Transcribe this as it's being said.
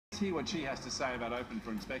hear what she has to say about open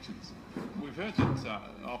for inspections. We've heard that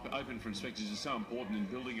open for inspections is so important in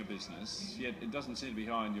building a business, yet it doesn't seem to be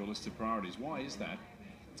high on your list of priorities. Why is that?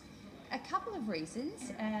 A couple of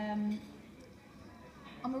reasons. I'm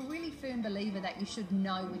a really firm believer that you should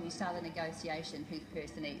know when you start a negotiation who the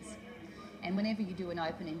person is. And whenever you do an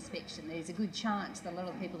open inspection, there's a good chance that a lot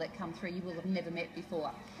of the people that come through you will have never met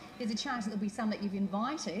before. There's a chance that there'll be some that you've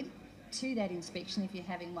invited to that inspection if you're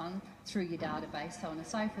having one through your database, so on and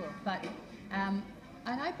so forth. But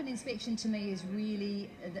an open inspection to me is really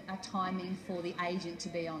a timing for the agent to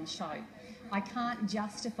be on show. I can't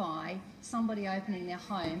justify somebody opening their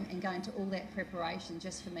home and going to all that preparation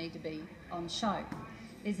just for me to be on show.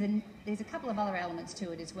 There's a couple of other elements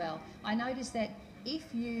to it as well. I noticed that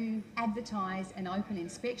if you advertise an open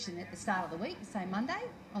inspection at the start of the week, say Monday,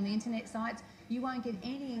 on the internet sites, you won't get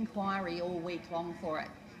any inquiry all week long for it.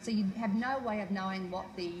 So you have no way of knowing what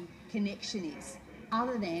the connection is,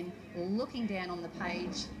 other than looking down on the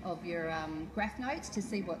page of your graph notes to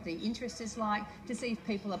see what the interest is like, to see if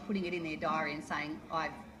people are putting it in their diary and saying,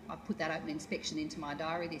 I've put that open inspection into my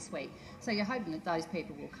diary this week. So you're hoping that those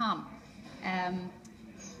people will come. And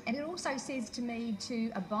it also says to me,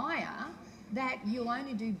 to a buyer, that you'll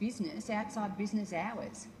only do business outside business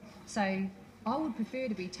hours. So I would prefer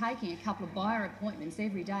to be taking a couple of buyer appointments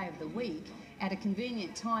every day of the week at a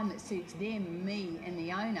convenient time that suits them, me and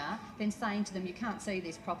the owner, than saying to them, you can't see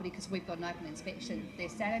this property because we've got an open inspection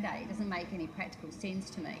this Saturday. It doesn't make any practical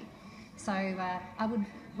sense to me. So I would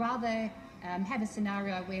rather have a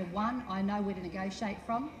scenario where, one, I know where to negotiate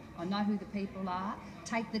from, I know who the people are,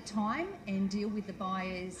 take the time and deal with the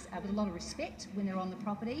buyers with a lot of respect when they're on the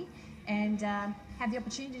property, and have the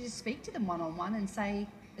opportunity to speak to them one-on-one and say,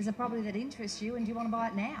 there's a property that interests you and do you want to buy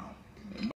it now?